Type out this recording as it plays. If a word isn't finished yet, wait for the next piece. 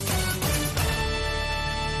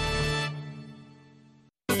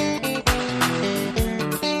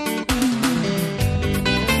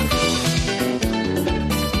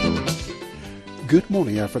Good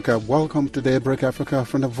morning, Africa. Welcome to Daybreak Africa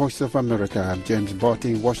from the Voice of America. I'm James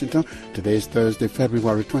Barty in Washington. Today is Thursday,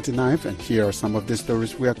 February 29th, and here are some of the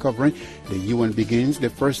stories we are covering. The UN begins the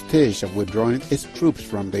first stage of withdrawing its troops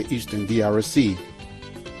from the eastern DRC.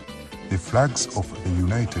 The flags of the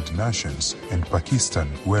United Nations and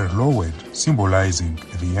Pakistan were lowered, symbolizing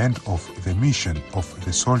the end of the mission of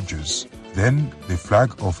the soldiers. Then the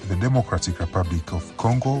flag of the Democratic Republic of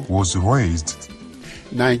Congo was raised.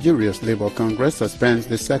 Nigeria's Labour Congress suspends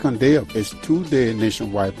the second day of its two-day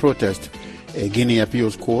nationwide protest. A Guinea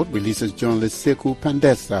Appeals Court releases journalist Sekou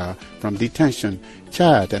Pendessa from detention.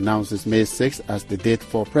 Chad announces May 6 as the date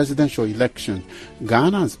for presidential election.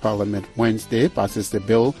 Ghana's parliament Wednesday passes the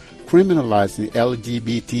bill criminalizing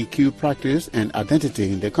LGBTQ practice and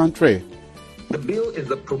identity in the country. The bill is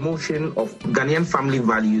the promotion of Ghanaian family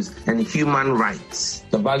values and human rights.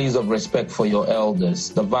 The values of respect for your elders,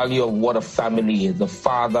 the value of what a family is, the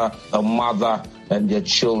father, a mother, and their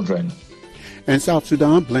children. And South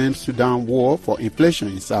Sudan blames Sudan War for inflation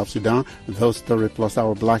in South Sudan. Those story plus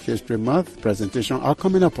our Black History Month presentation are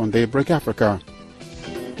coming up on Daybreak Africa.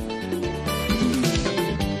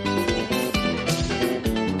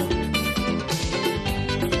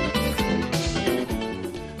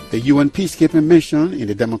 The UN peacekeeping mission in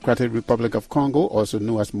the Democratic Republic of Congo, also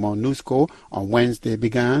known as MONUSCO, on Wednesday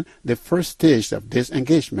began the first stage of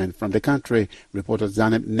disengagement from the country. Reporter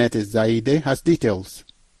Zaneb Nete Zaide has details.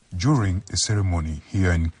 During a ceremony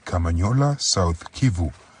here in Kamanyola, South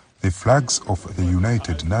Kivu, the flags of the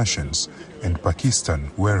United Nations and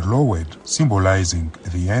Pakistan were lowered, symbolizing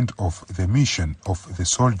the end of the mission of the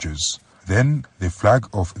soldiers. Then the flag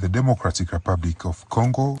of the Democratic Republic of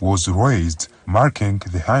Congo was raised, marking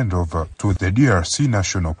the handover to the DRC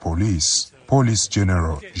National Police. Police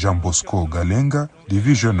General Jean Bosco Galenga,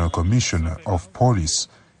 Divisional Commissioner of Police,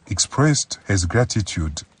 expressed his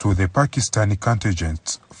gratitude to the Pakistani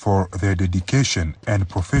contingent for their dedication and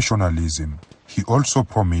professionalism. He also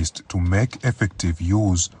promised to make effective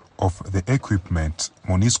use of the equipment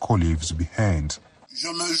MONUSCO leaves behind.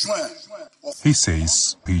 He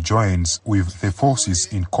says he joins with the forces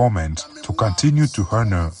in command to continue to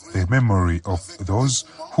honor the memory of those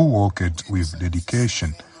who worked with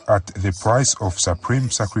dedication at the price of supreme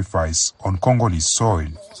sacrifice on Congolese soil.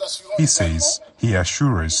 He says he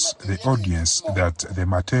assures the audience that the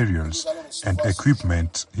materials and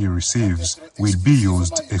equipment he receives will be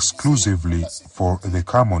used exclusively for the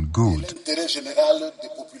common good.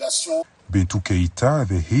 Bintou Keita,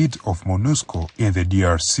 the head of MONUSCO in the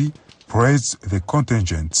DRC, praised the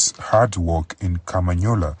contingent's hard work in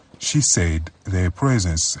Kamanyola. She said their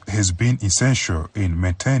presence has been essential in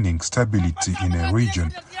maintaining stability in a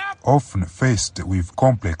region often faced with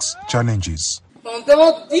complex challenges.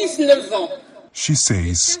 She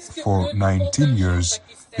says for 19 years,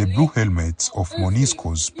 the blue helmets of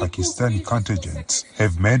MONUSCO's Pakistani contingent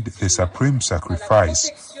have made the supreme sacrifice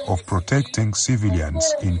of protecting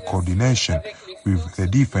civilians in coordination with the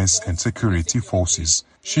defense and security forces.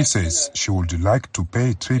 She says she would like to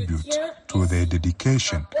pay tribute to their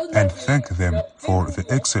dedication and thank them for the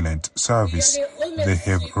excellent service they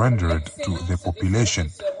have rendered to the population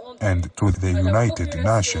and to the United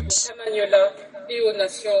Nations.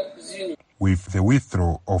 With the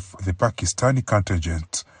withdrawal of the Pakistani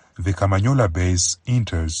contingent, the Kamanyola base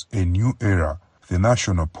enters a new era. The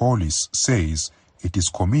National Police says it is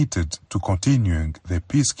committed to continuing the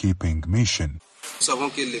peacekeeping mission.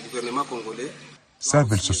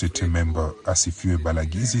 Civil society member Asifue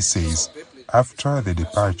Balagizi says after the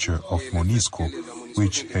departure of MONUSCO,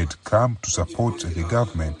 which had come to support the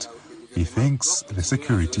government, he thinks the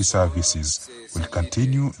security services will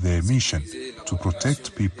continue their mission to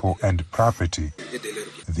protect people and property.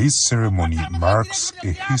 This ceremony marks a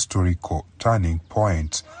historical turning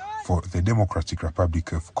point for the Democratic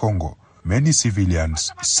Republic of Congo. Many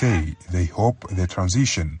civilians say they hope the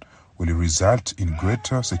transition will result in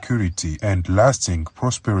greater security and lasting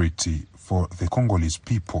prosperity for the Congolese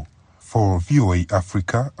people. For VOA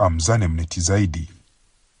Africa, I'm Zanem Netizaidi.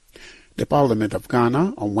 The Parliament of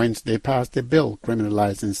Ghana on Wednesday passed a bill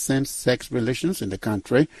criminalizing same-sex relations in the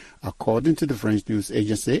country. According to the French news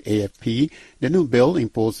agency AFP, the new bill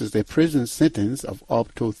imposes a prison sentence of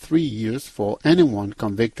up to 3 years for anyone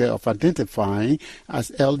convicted of identifying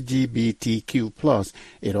as LGBTQ+.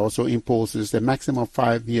 It also imposes a maximum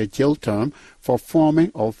 5-year jail term for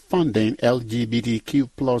forming or funding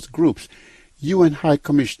LGBTQ+ groups. UN High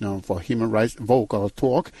Commissioner for Human Rights Volker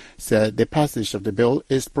Turk said the passage of the bill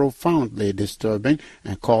is profoundly disturbing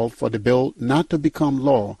and called for the bill not to become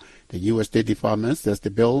law. The U.S. State Department says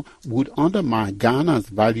the bill would undermine Ghana's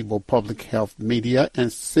valuable public health, media,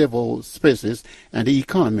 and civil spaces and the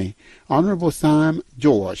economy. Honorable Sam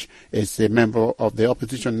George is a member of the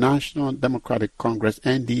opposition National Democratic Congress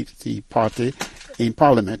NDC party in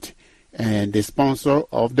Parliament and the sponsor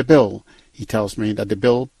of the bill. He tells me that the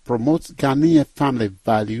bill promotes Ghanaian family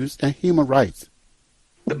values and human rights.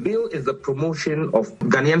 The bill is the promotion of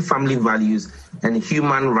Ghanaian family values and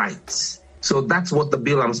human rights. So that's what the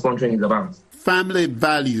bill I'm sponsoring is about. Family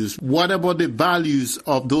values. What about the values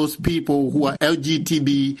of those people who are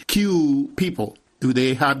LGBTQ people? Do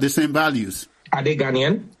they have the same values? Are they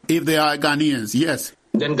Ghanaian? If they are Ghanaians, yes.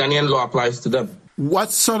 Then Ghanaian law applies to them.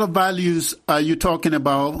 What sort of values are you talking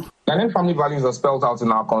about? Ghanaian family values are spelled out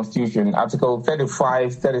in our constitution. Article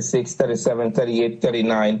 35, 36, 37, 38,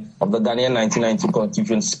 39 of the Ghanaian 1990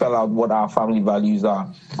 constitution spell out what our family values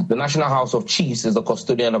are. The National House of Chiefs is the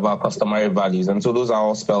custodian of our customary values, and so those are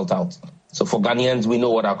all spelled out. So for Ghanaians, we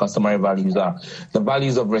know what our customary values are. The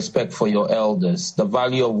values of respect for your elders, the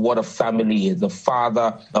value of what a family is, the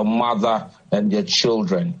father, a mother, and their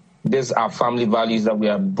children. These are family values that we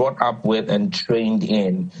are brought up with and trained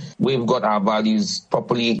in. We've got our values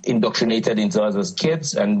properly indoctrinated into us as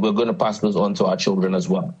kids, and we're going to pass those on to our children as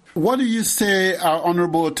well. What do you say,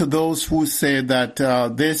 Honorable, to those who say that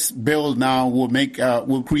this bill now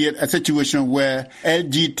will create a situation where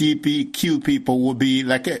LGBTQ people will be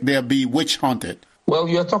like they'll be witch hunted? Well,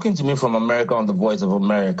 you're talking to me from America on the Voice of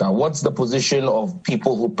America. What's the position of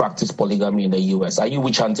people who practice polygamy in the U.S.? Are you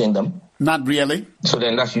witch hunting them? Not really. So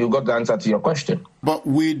then you got the answer to your question. But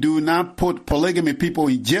we do not put polygamy people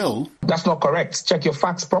in jail. That's not correct. Check your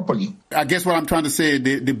facts properly. I guess what I'm trying to say,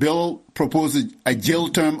 the bill proposes a jail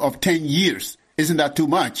term of 10 years. Isn't that too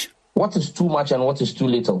much? What is too much and what is too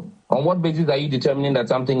little? On what basis are you determining that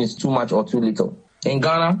something is too much or too little? In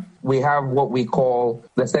Ghana, we have what we call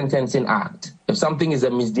the Sentencing Act. If something is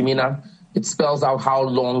a misdemeanor, it spells out how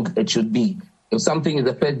long it should be. If something is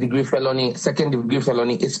a first-degree felony, second-degree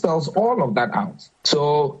felony, it spells all of that out.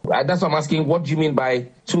 So that's what I'm asking, what do you mean by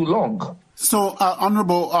too long? So,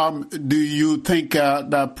 Honorable, do you think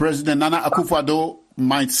that President Nana Akufo-Addo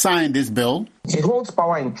might sign this bill? It holds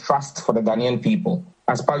power in trust for the Ghanaian people.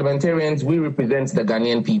 As parliamentarians, we represent the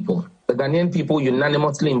Ghanaian people. The Ghanaian people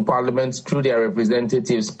unanimously in Parliament, through their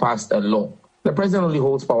representatives, passed a law. The president only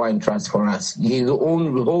holds power in trust for us. His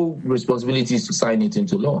whole responsibility is to sign it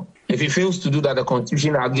into law. If he fails to do that, the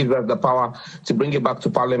Constitution now gives us the power to bring it back to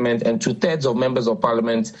Parliament, and 2/3 of members of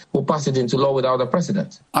Parliament will pass it into law without a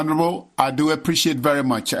precedent. Honorable, I do appreciate very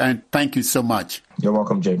much, and thank you so much. You're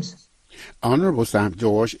welcome, James. Honorable Sam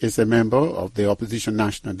George is a member of the opposition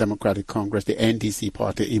National Democratic Congress, the NDC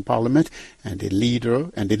party in Parliament, and the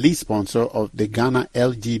leader and the lead sponsor of the Ghana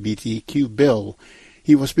LGBTQ bill.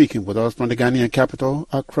 He was speaking with us from the Ghanaian capital,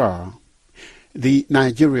 Accra. The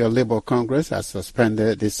Nigeria Labour Congress has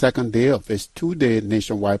suspended the second day of its two-day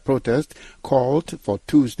nationwide protest called for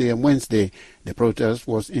Tuesday and Wednesday. The protest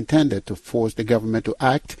was intended to force the government to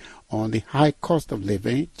act on the high cost of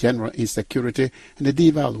living, general insecurity, and the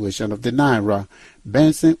devaluation of the Naira.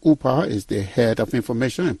 Benson Upa is the head of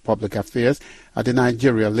information and public affairs at the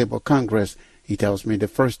Nigeria Labour Congress. He tells me the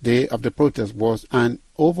first day of the protest was an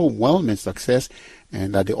overwhelming success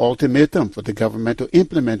and that the ultimatum for the government to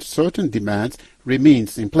implement certain demands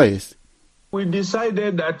remains in place. We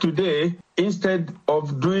decided that today, instead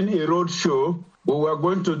of doing a road show, we were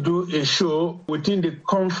going to do a show within the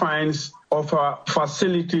confines of our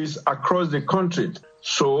facilities across the country.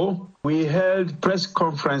 So we held press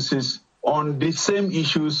conferences on the same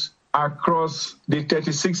issues across the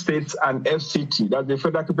 36 states and FCT, that's the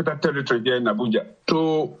Federal Capital Territory here in Abuja,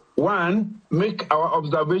 to, one, make our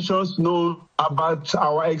observations known about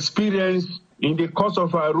our experience in the course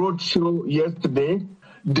of our road show yesterday,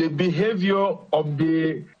 the behavior of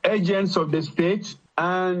the agents of the state,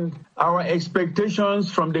 and our expectations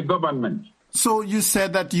from the government. So you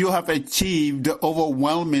said that you have achieved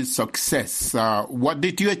overwhelming success. What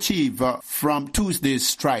did you achieve from Tuesday's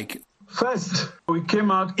strike? First, we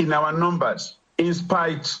came out in our numbers in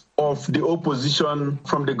spite of the opposition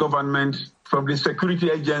from the government, from the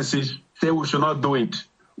security agencies, say we should not do it.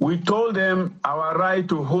 We told them our right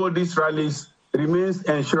to hold these rallies remains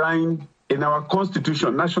enshrined in our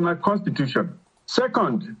constitution, national constitution.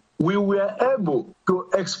 Second, we were able to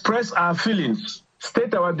express our feelings,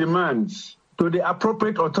 state our demands to the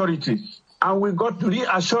appropriate authorities, and we got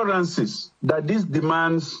reassurances that these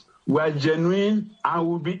demands were genuine and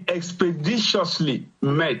will be expeditiously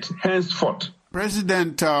met henceforth.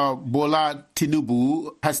 President Bola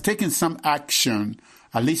Tinubu has taken some action,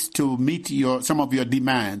 at least to meet some of your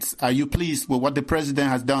demands. Are you pleased with what the president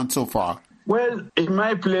has done so far? Well, in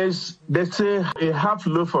my place, they say a half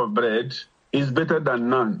loaf of bread is better than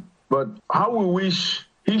none. But how we wish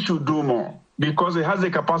he should do more, because he has the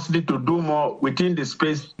capacity to do more within the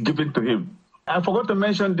space given to him. I forgot to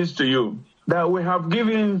mention this to you, that we have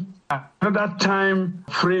given another time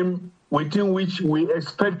frame within which we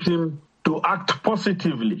expect him to act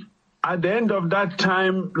positively. At the end of that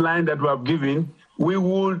timeline that we have given, we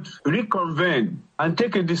would reconvene and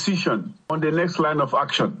take a decision on the next line of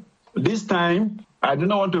action. This time, I do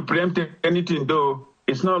not want to preempt anything, though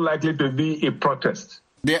it's not likely to be a protest.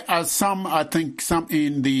 There are some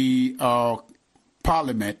in the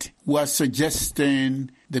parliament who are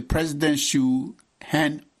suggesting the president should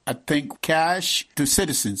hand, cash to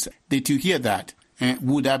citizens. Did you hear that?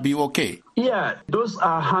 Would that be okay? Yeah, those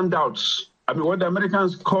are handouts. What the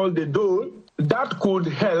Americans call the dole. That could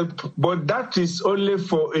help, but that is only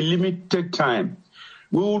for a limited time.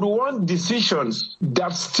 We would want decisions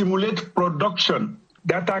that stimulate production,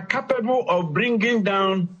 that are capable of bringing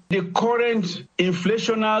down the current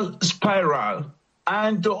inflationary spiral,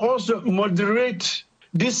 and to also moderate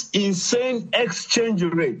this insane exchange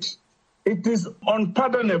rate. It is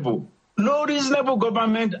unpardonable. No reasonable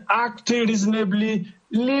government acting reasonably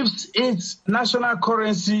leaves its national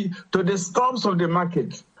currency to the storms of the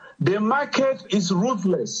market. The market is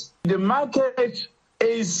ruthless. The market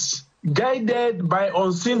is guided by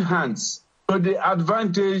unseen hands to the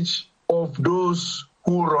advantage of those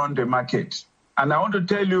who run the market. And I want to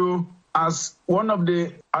tell you, as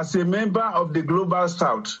a member of the Global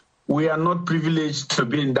South, we are not privileged to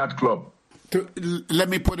be in that club. Let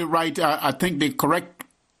me put it right. I think the correct,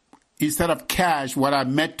 instead of cash, what I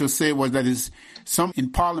meant to say was that some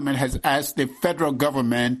in Parliament has asked the federal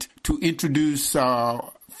government to introduce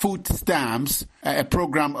food stamps, a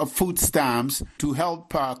program of food stamps to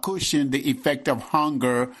help cushion the effect of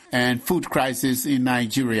hunger and food crisis in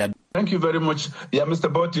Nigeria. Thank you very much, Mr.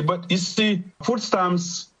 Botti. But you see, food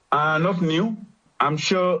stamps are not new. I'm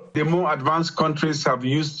sure the more advanced countries have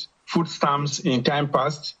used food stamps in time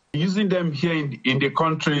past. Using them here in the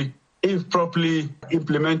country, if properly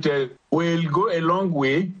implemented, will go a long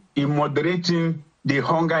way in moderating the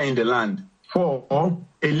hunger in the land for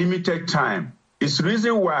a limited time. It's the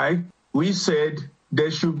reason why we said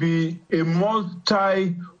there should be a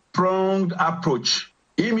multi-pronged approach,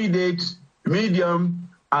 immediate, medium,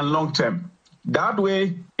 and long term. That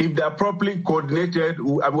way, if they're properly coordinated,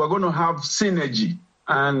 we're going to have synergy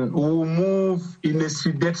and we'll move in a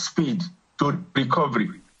sedate speed to recovery.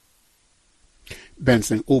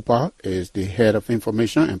 Benson Upa is the head of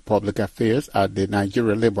information and public affairs at the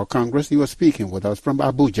Nigeria Labour Congress. He was speaking with us from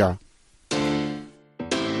Abuja.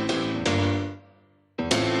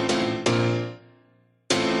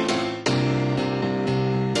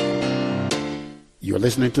 You're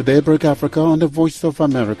listening to Daybreak Africa on the Voice of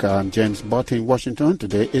America. I'm James Botti in Washington.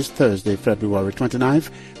 Today is Thursday, February 29th.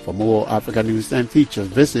 For more Africa news and features,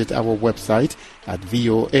 visit our website at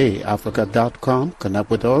voaafrica.com. Connect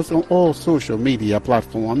with us on all social media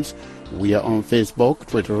platforms. We are on Facebook,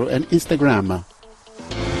 Twitter, and Instagram.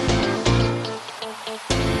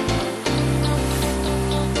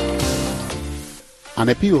 An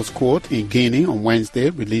appeals court in Guinea on Wednesday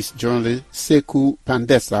released journalist Sekou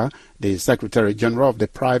Pendessa, the Secretary General of the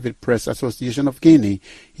Private Press Association of Guinea.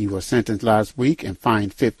 He was sentenced last week and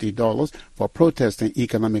fined $50 for protesting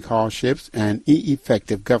economic hardships and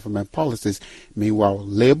ineffective government policies. Meanwhile,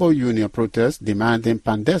 labor union protests demanding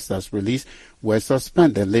Pendessa's release were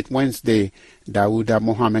suspended late Wednesday. Daouda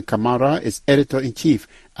Mohamed Kamara is editor-in-chief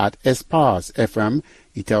at Espace FM.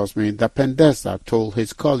 He tells me that Pendessa told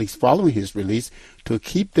his colleagues following his release to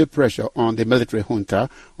keep the pressure on the military junta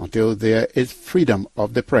until there is freedom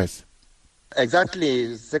of the press.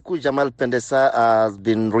 Exactly. Sekou Pendessa has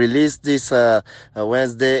been released this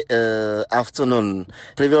Wednesday afternoon.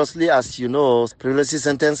 Previously, as you know, previously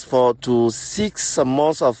sentenced to 6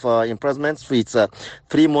 months of imprisonment with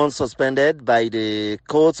 3 months suspended by the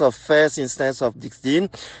Court of First Instance of Dixon.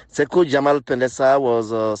 Sekou Pendessa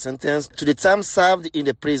was sentenced to the time served in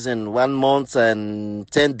the prison, 1 month and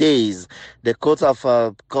 10 days. The Court of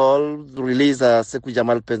Call released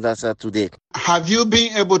Sekou Pendessa today. Have you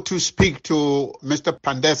been able to speak to Mr.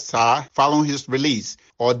 Pendessa following his release,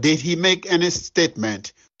 or did he make any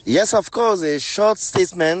statement Yes, of course, a short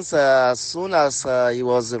statement as soon as he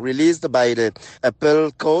was released by the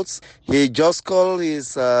appeal courts. He just called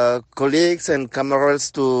his colleagues and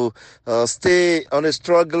comrades to stay on a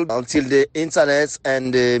struggle until the internet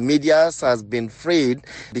and the media has been freed,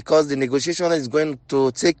 because the negotiation is going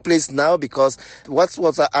to take place now, because what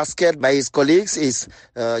was asked by his colleagues is,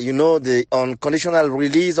 the unconditional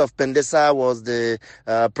release of Pendessa was the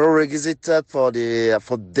prerequisite for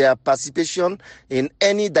their participation in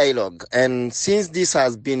any dialogue. And since this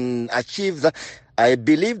has been achieved, I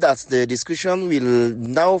believe that the discussion will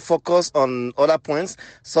now focus on other points,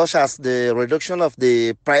 such as the reduction of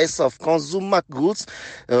the price of consumer goods,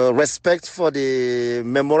 respect for the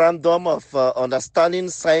memorandum of understanding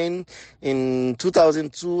signed in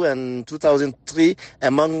 2002 and 2003,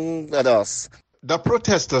 among others. The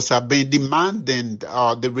protesters have been demanding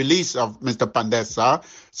the release of Mr. Pendessa.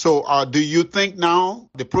 So do you think now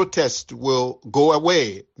the protest will go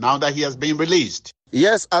away now that he has been released?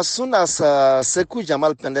 Yes, as soon as Sekou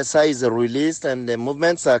Pendessa is released, and the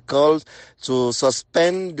movements are called to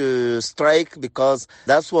suspend the strike, because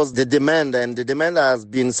that was the demand, and the demand has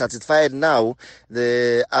been satisfied now.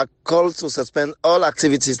 They are called to suspend all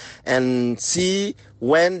activities and see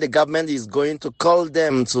when the government is going to call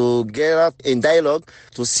them to get up in dialogue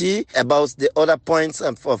to see about the other points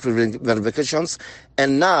of verifications.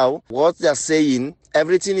 And now what they are saying,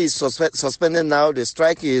 everything is suspended now. The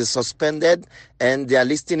strike is suspended, and they are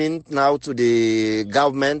listening now to the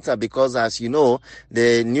government because, as you know,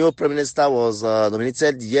 the new Prime Minister was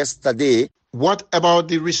nominated yesterday. What about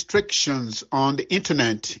the restrictions on the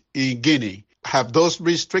internet in Guinea? Have those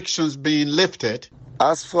restrictions been lifted?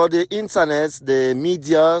 As for the internet, the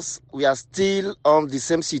medias, we are still on the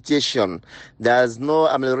same situation. There's no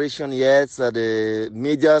amelioration yet. The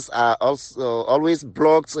medias are also always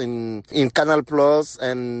blocked in Canal Plus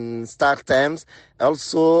and Star Times.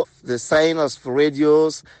 Also, the sign of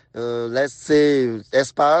radios, let's say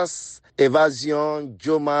Espace, Evasion,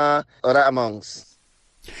 Joma, other amongs.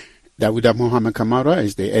 Dawuda Mohamed Kamara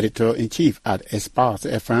is the editor-in-chief at Espace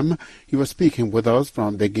FM. He was speaking with us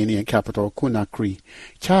from the Guinean capital, Conakry.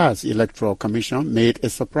 Chad's Electoral Commission made a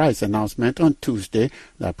surprise announcement on Tuesday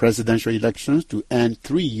that presidential elections to end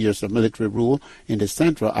 3 years of military rule in the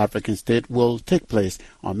Central African state will take place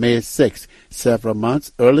on May 6, several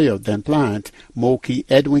months earlier than planned. Moki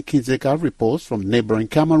Edwin Kinzeka reports from neighboring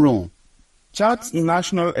Cameroon. Chad's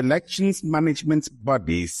National Elections Management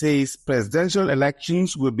Body says presidential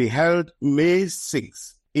elections will be held May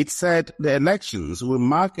 6. It said the elections will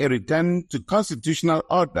mark a return to constitutional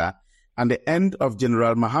order and the end of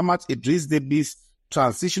General Mahamat Idriss Déby's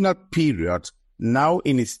transitional period, now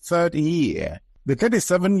in its third year. The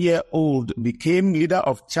 37-year-old became leader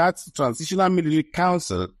of Chad's Transitional Military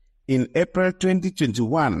Council in April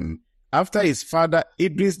 2021 after his father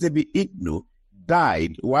Idriss Déby Itno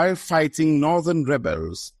died while fighting northern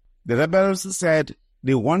rebels. The rebels said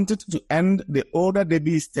they wanted to end the older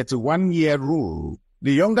Déby's 31-year rule.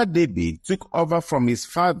 The younger Déby took over from his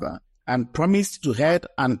father and promised to head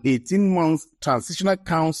an 18-month transitional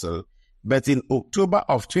council, but in October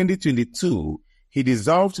of 2022, he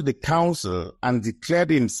dissolved the council and declared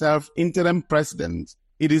himself interim president.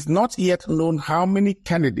 It is not yet known how many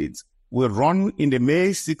candidates will run in the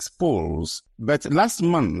May 6 polls, but last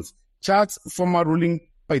month, Chad's former ruling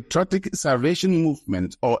Patriotic Salvation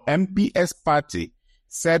Movement, or MPS party,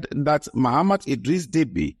 said that Mahamat Idriss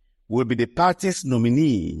Déby will be the party's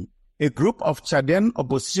nominee. A group of Chadian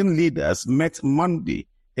opposition leaders met Monday,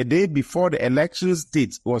 a day before the election's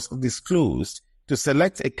date was disclosed, to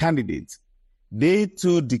select a candidate. They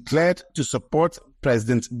too declared to support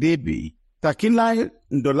President Déby. Takilai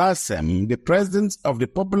Ndolasem, the president of the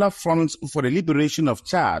Popular Front for the Liberation of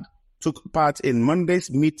Chad, took part in Monday's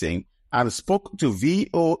meeting and spoke to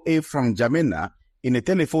VOA from N'Djamena in a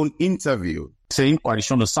telephone interview.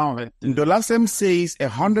 Ndolasem says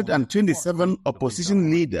 127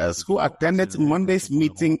 opposition leaders who attended Monday's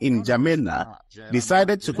meeting in N'Djamena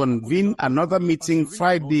decided to convene another meeting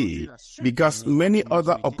Friday because many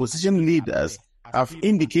other opposition leaders have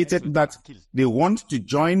indicated that they want to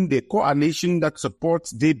join the coalition that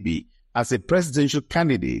supports Déby as a presidential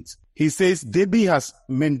candidate. He says Déby has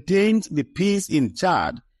maintained the peace in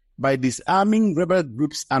Chad by disarming rebel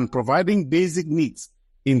groups and providing basic needs,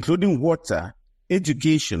 including water,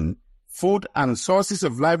 education, food, and sources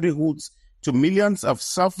of livelihoods to millions of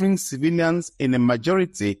suffering civilians in a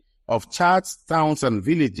majority of Chad's towns and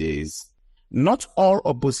villages. Not all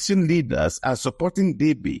opposition leaders are supporting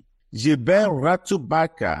Déby. Gilbert Ratu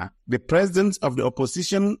Baka, the president of the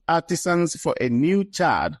Opposition Artisans for a New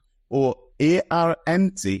Chad, or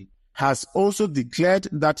ARNT, has also declared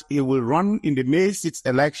that he will run in the May 6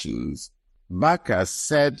 elections. Barker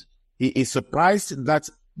said he is surprised that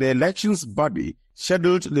the elections body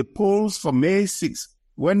scheduled the polls for May 6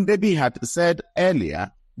 when Deby had said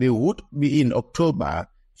earlier they would be in October,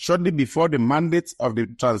 shortly before the mandate of the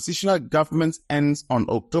transitional government ends on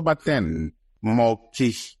October 10.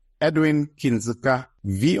 Mokich Edwin Kinzuka,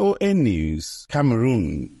 VOA News,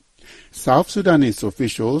 Cameroon. South Sudanese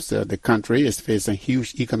officials say the country is facing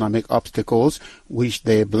huge economic obstacles, which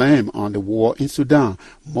they blame on the war in Sudan.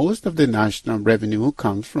 Most of the national revenue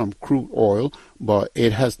comes from crude oil, but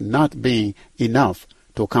it has not been enough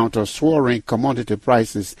to counter soaring commodity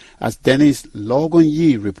prices. As Dennis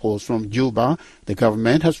Logonyi reports from Juba, the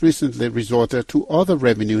government has recently resorted to other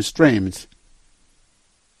revenue streams.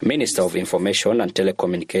 Minister of Information and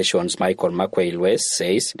Telecommunications Michael Makwei-Lwes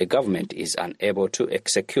says the government is unable to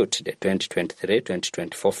execute the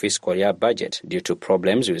 2023-2024 fiscal year budget due to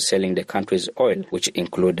problems with selling the country's oil, which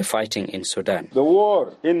include the fighting in Sudan. The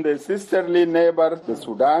war in the sisterly neighbor, the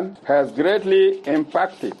Sudan, has greatly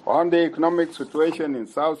impacted on the economic situation in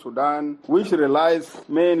South Sudan, which relies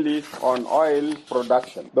mainly on oil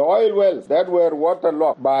production. The oil wells that were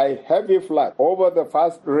waterlogged by heavy flood over the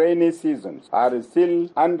past rainy seasons are still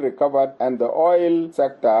unrecovered, and the oil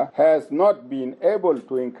sector has not been able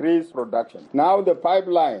to increase production. Now the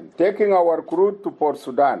pipeline taking our crude to Port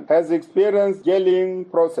Sudan has experienced gelling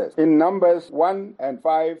process in numbers 1 and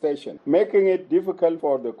 5 stations, making it difficult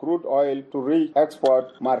for the crude oil to reach export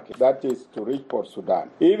market, that is to reach Port Sudan.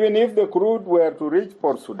 Even if the crude were to reach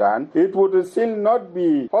Port Sudan, it would still not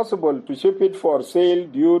be possible to ship it for sale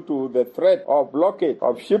due to the threat of blockade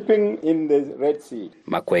of shipping in the Red Sea.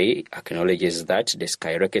 Makwei acknowledges that the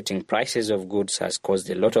skyrocketing prices of goods has caused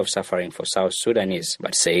a lot of suffering for South Sudanese,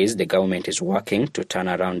 but says the government is working to turn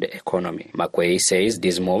around the economy. Makwei says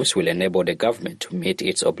these moves will enable the government to meet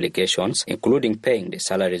its obligations, including paying the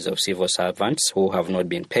salaries of civil servants who have not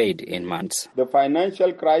been paid in months. The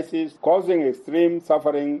financial crisis causing extreme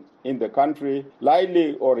suffering in the country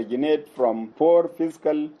likely originate from poor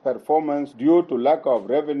fiscal performance due to lack of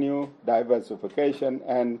revenue diversification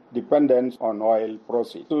and dependence on oil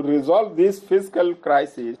proceeds. To resolve this fiscal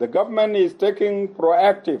crisis, the government is taking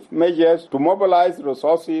proactive measures to mobilize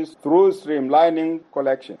resources through streamlining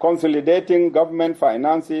collection, consolidating government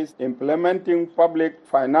finances, implementing public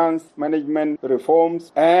finance management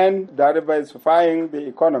reforms, and diversifying the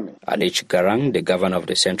economy. Adich Garang, the governor of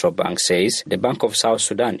the central bank, says the Bank of South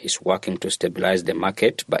Sudan is working to stabilize the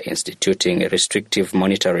market by instituting a restrictive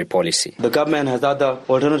monetary policy. The government has other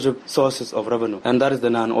alternative sources of revenue, and that is the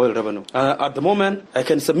non-oil revenue. At the moment, I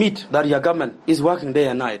can submit that your government is working day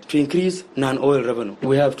and night to increase non-oil revenue.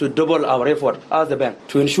 We have to double our effort as the bank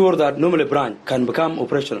to ensure that Numile branch can become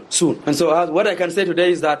operational soon. And so what I can say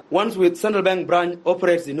today is that once the central bank branch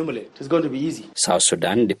operates in Numile, it's going to be easy. South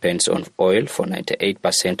Sudan depends on oil for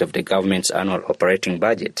 98% of the government's annual operating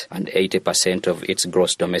budget and 80% of its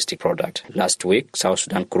gross domestic product. Last week, South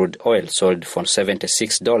Sudan crude oil sold for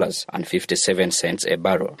 $76.57 a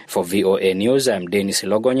barrel. For VOA News, I'm Dennis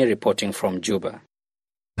Logonyi reporting from Juba.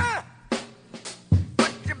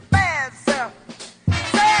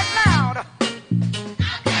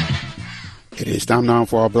 It is time now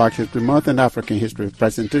for our Black History Month and African History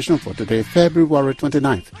presentation for today, February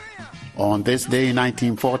 29th. On this day in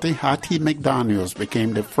 1940, Hattie McDaniels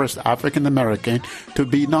became the first African-American to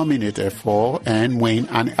be nominated for and win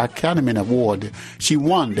an Academy Award. She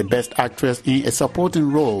won the Best Actress in a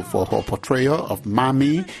Supporting Role for her portrayal of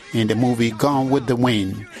Mammy in the movie Gone with the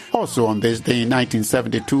Wind. Also on this day in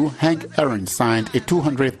 1972, Hank Aaron signed a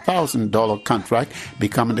 $200,000 contract,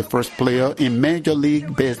 becoming the first player in Major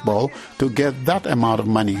League Baseball to get that amount of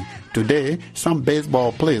money. Today, some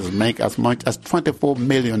baseball players make as much as $24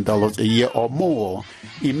 million a year or more.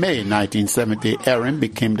 In May 1970, Aaron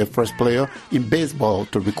became the first player in baseball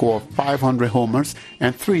to record 500 homers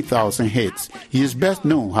and 3,000 hits. He is best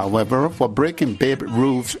known, however, for breaking Babe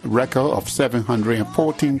Ruth's record of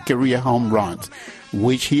 714 career home runs,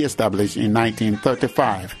 which he established in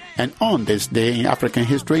 1935. And on this day in African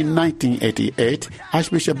history, in 1988,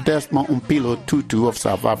 Archbishop Desmond Mpilo Tutu of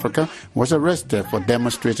South Africa was arrested for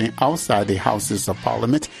demonstrating outside the Houses of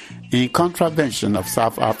Parliament in contravention of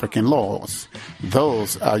South African laws.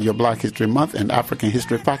 Those are your Black History Month and African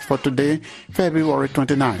History Facts for today, February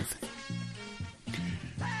 29th.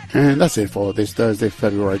 And that's it for this Thursday,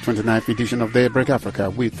 February 29th edition of Daybreak Africa.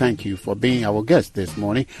 We thank you for being our guest this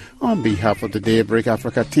morning. On behalf of the Daybreak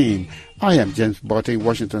Africa team, I am James Botte,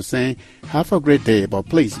 Washington, saying, have a great day, but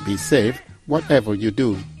please be safe, whatever you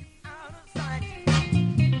do.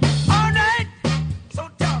 So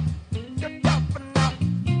tough, you're tough enough.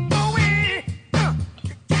 Oh,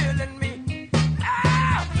 you're killing me.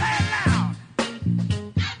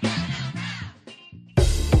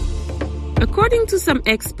 According to some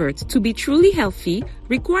experts, to be truly healthy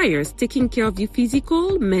requires taking care of your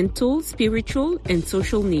physical, mental, spiritual, and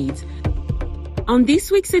social needs. On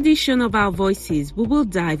this week's edition of Our Voices, we will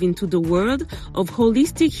dive into the world of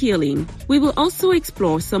holistic healing. We will also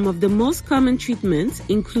explore some of the most common treatments,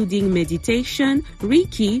 including meditation,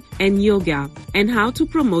 Reiki, and yoga, and how to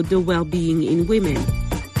promote the well-being in women.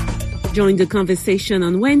 Join the conversation on Wednesday